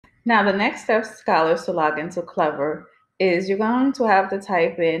Now, the next step, scholars, to log into Clever is you're going to have to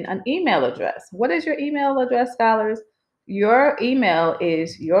type in an email address. What is your email address, scholars? Your email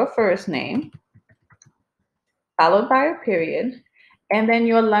is your first name, followed by a period, and then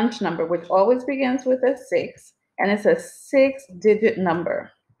your lunch number, which always begins with a 6, and it's a 6-digit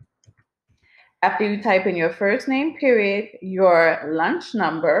number. After you type in your first name, period, your lunch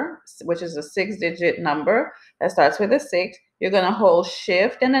number, which is a 6-digit number that starts with a 6, you're going to hold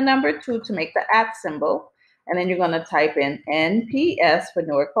shift and the number 2 to make the at symbol. And then you're going to type in NPS for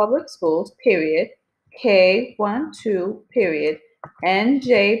Newark Public Schools, period, K12, period,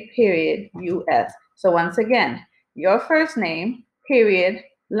 NJ, period, US. So once again, your first name, period,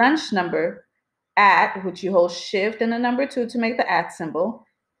 lunch number, at, which you hold shift and the number 2 to make the at symbol,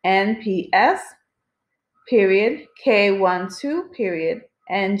 NPS, period, K12, period,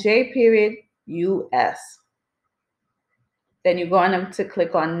 NJ, period, US. Then you're going to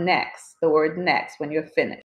click on next, the word next, when you're finished.